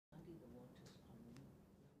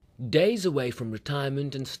Days away from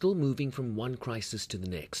retirement and still moving from one crisis to the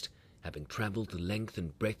next, having travelled the length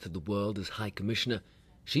and breadth of the world as High Commissioner,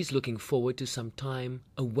 she's looking forward to some time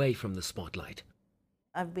away from the spotlight.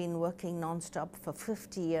 I've been working non-stop for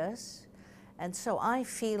 50 years, and so I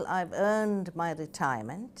feel I've earned my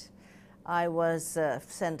retirement. I was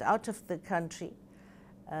sent out of the country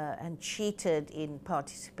and cheated in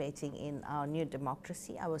participating in our new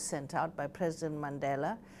democracy. I was sent out by President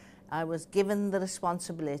Mandela. I was given the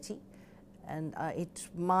responsibility, and it's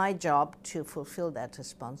my job to fulfill that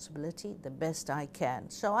responsibility the best I can.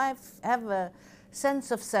 So I have a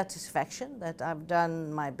sense of satisfaction that I've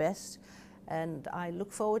done my best, and I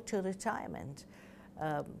look forward to retirement.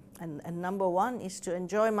 And number one is to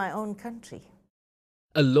enjoy my own country.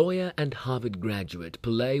 A lawyer and Harvard graduate,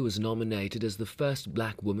 Pillay was nominated as the first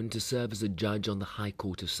black woman to serve as a judge on the High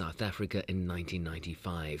Court of South Africa in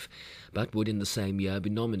 1995, but would in the same year be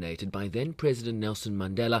nominated by then-President Nelson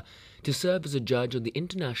Mandela to serve as a judge on the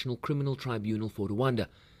International Criminal Tribunal for Rwanda,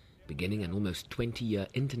 beginning an almost 20-year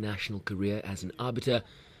international career as an arbiter,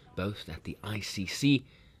 both at the ICC,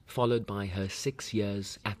 followed by her 6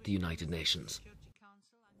 years at the United Nations.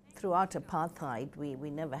 Throughout apartheid,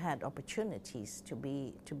 we never had opportunities to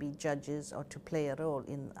be judges or to play a role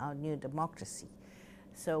in our new democracy.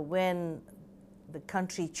 So when the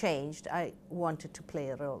country changed, I wanted to play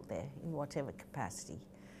a role there in whatever capacity,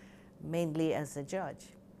 mainly as a judge.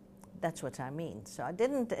 That's what I mean. So I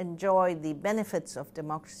didn't enjoy the benefits of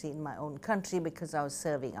democracy in my own country because I was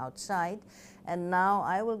serving outside, and now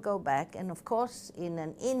I will go back, and of course in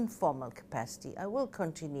an informal capacity I will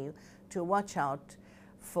continue to watch out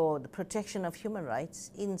for the protection of human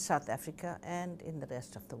rights in South Africa and in the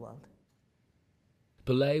rest of the world.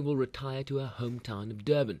 Pillay will retire to her hometown of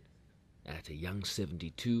Durban at a young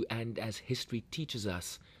 72, and as history teaches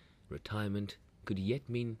us, retirement could yet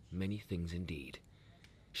mean many things indeed.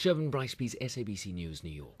 Sherwin Bryce-Pease, SABC News,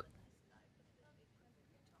 New York.